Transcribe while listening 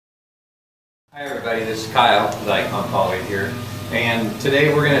Hi everybody, this is Kyle with Icon Poly here, and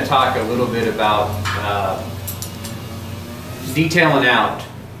today we're going to talk a little bit about detailing out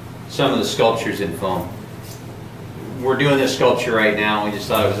some of the sculptures in foam. We're doing this sculpture right now. We just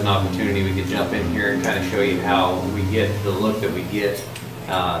thought it was an opportunity we could jump in here and kind of show you how we get the look that we get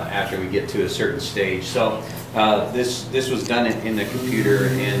after we get to a certain stage. So this was done in the computer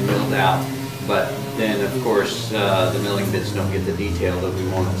and milled out, but then of course the milling bits don't get the detail that we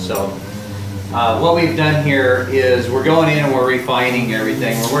want. So what we've done here is we're going in and we're refining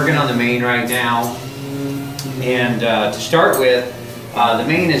everything. We're working on the main right now, and to start with, the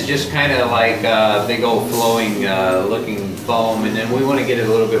main is just kind of like a big old flowing looking foam, and then we want to get a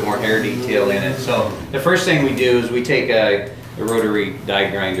little bit more hair detail in it. So the first thing we do is we take a rotary die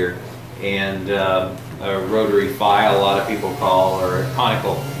grinder and a rotary file, a lot of people call, or a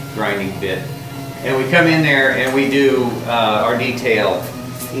conical grinding bit, and we come in there and we do our detail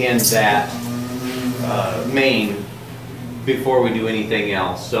in that main before we do anything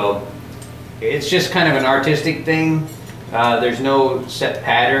else. So it's just kind of an artistic thing. There's no set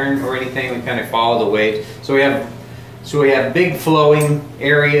pattern or anything. We kind of follow the waves. So we have big flowing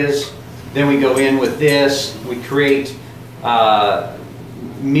areas. Then we go in with this. We create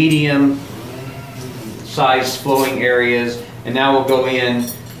medium size flowing areas, and now we'll go in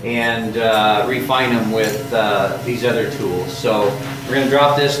and refine them with these other tools. So we're going to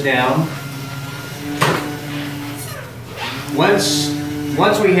drop this down.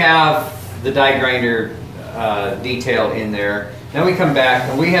 Once we have the die grinder detail in there, then we come back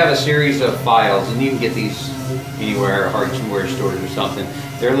and we have a series of files, and you can get these anywhere, hardware stores or something.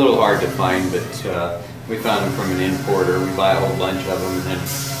 They're a little hard to find, but we found them from an importer. We buy a whole bunch of them and then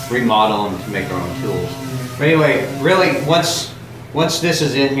remodel them to make our own tools. But anyway, really, once this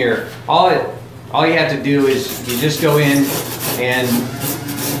is in here, all you have to do is you just go in and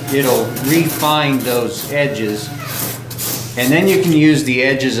it'll refine those edges. And then you can use the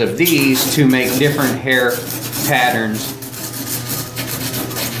edges of these to make different hair patterns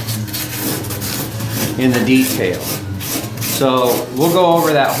in the detail. So we'll go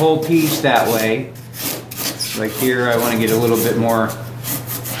over that whole piece that way. Like here, I want to get a little bit more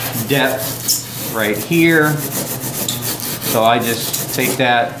depth right here. So I just take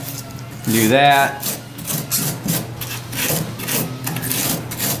that, do that.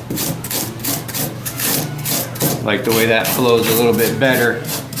 Like the way that flows a little bit better.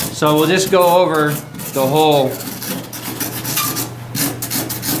 So we'll just go over the whole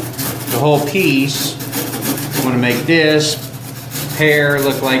piece. I'm going to make this hair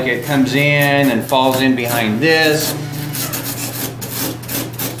look like it comes in and falls in behind this.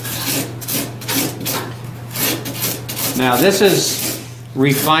 Now this is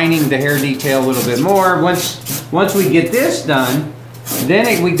refining the hair detail a little bit more. Once we get this done,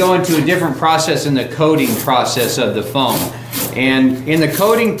 then we go into a different process in the coating process of the foam. And in the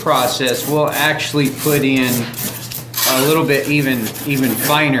coating process, we'll actually put in a little bit even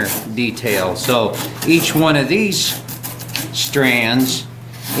finer detail. So each one of these strands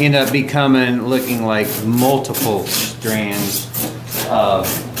end up looking like multiple strands of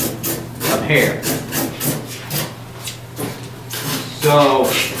hair. So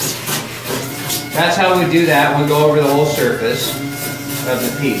that's how we do that. We'll go over the whole surface of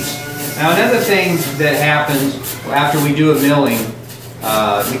the piece. Now another thing that happens after we do a milling,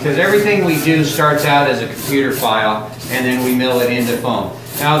 because everything we do starts out as a computer file and then we mill it into foam.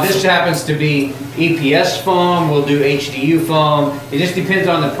 Now this happens to be EPS foam, we'll do HDU foam. It just depends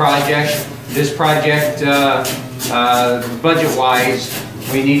on the project. This project, budget-wise,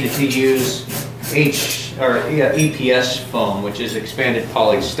 we needed to use EPS foam, which is expanded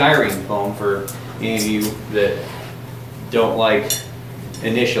polystyrene foam, for any of you that don't like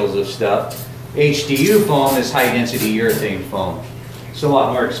initials of stuff. HDU foam is high density urethane foam. It's a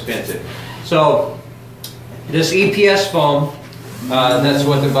lot more expensive. So this EPS foam, that's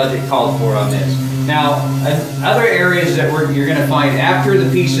what the budget called for on this. Now other areas that you're going to find after the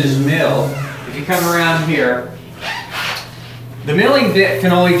piece is milled, if you come around here, the milling bit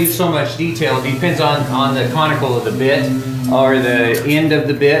can only do so much detail. It depends on the conical of the bit or the end of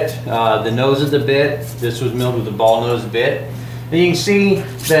the bit, the nose of the bit. This was milled with a ball nose bit. And you can see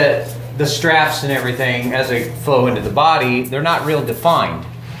that the straps and everything, as they flow into the body, they're not real defined.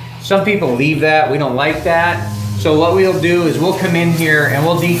 Some people leave that. We don't like that. So what we'll do is we'll come in here and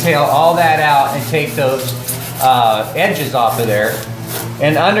we'll detail all that out and take those edges off of there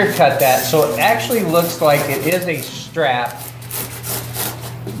and undercut that so it actually looks like it is a strap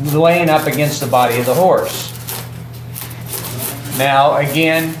laying up against the body of the horse. Now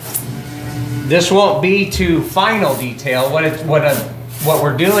again, this won't be to final detail. What what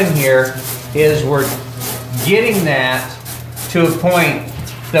we're doing here is we're getting that to a point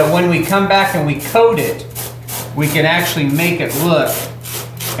that when we come back and we coat it, we can actually make it look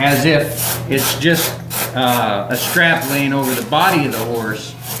as if it's just a strap laying over the body of the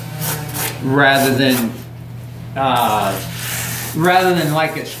horse, rather than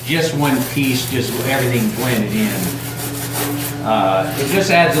like it's just one piece, just everything blended in. It just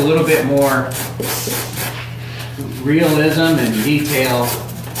adds a little bit more realism and detail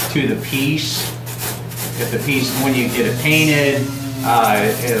to the piece. If the piece, when you get it painted,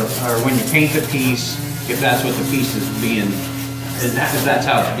 or when you paint the piece, if that's what the piece is being, if that's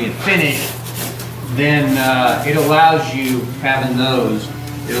how it's being finished, then it allows you, having those,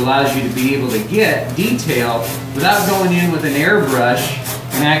 it allows you to be able to get detail without going in with an airbrush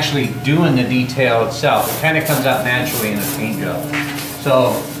and actually doing the detail itself. It kind of comes out naturally in a paint job.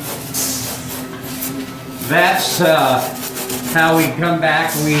 So that's how we come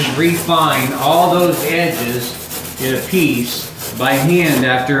back and we refine all those edges in a piece by hand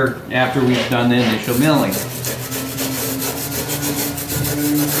after we've done the initial milling.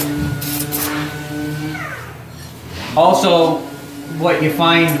 Also, what you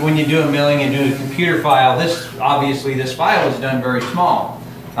find when you do a milling and do a computer file, obviously this file is done very small,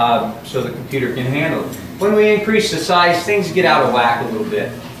 so the computer can handle it. When we increase the size, things get out of whack a little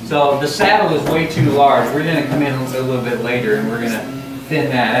bit. So the saddle is way too large. We're going to come in a little bit later and we're going to thin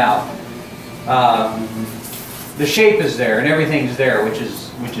that out. The shape is there and everything's there, which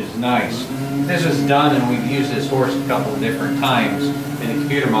is nice. This is done and we've used this horse a couple of different times in the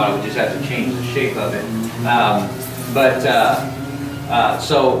computer model. We just have to change the shape of it.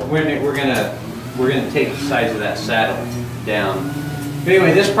 So we're gonna take the size of that saddle down. But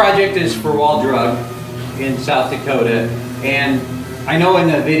anyway, this project is for Wall Drug in South Dakota, and I know in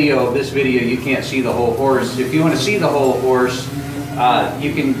this video you can't see the whole horse. If you want to see the whole horse,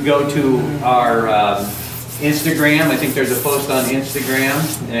 you can go to our Instagram. I think there's a post on Instagram,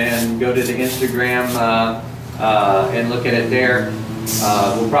 and go to the Instagram and look at it there.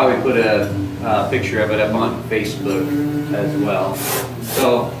 We'll probably put a picture of it up on Facebook as well.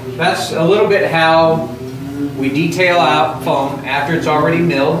 So that's a little bit how we detail out foam after it's already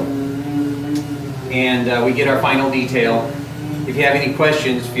milled, and we get our final detail. If you have any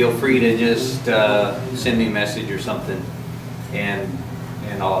questions, feel free to just send me a message or something, and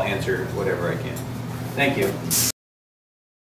I'll answer whatever I can. Thank you.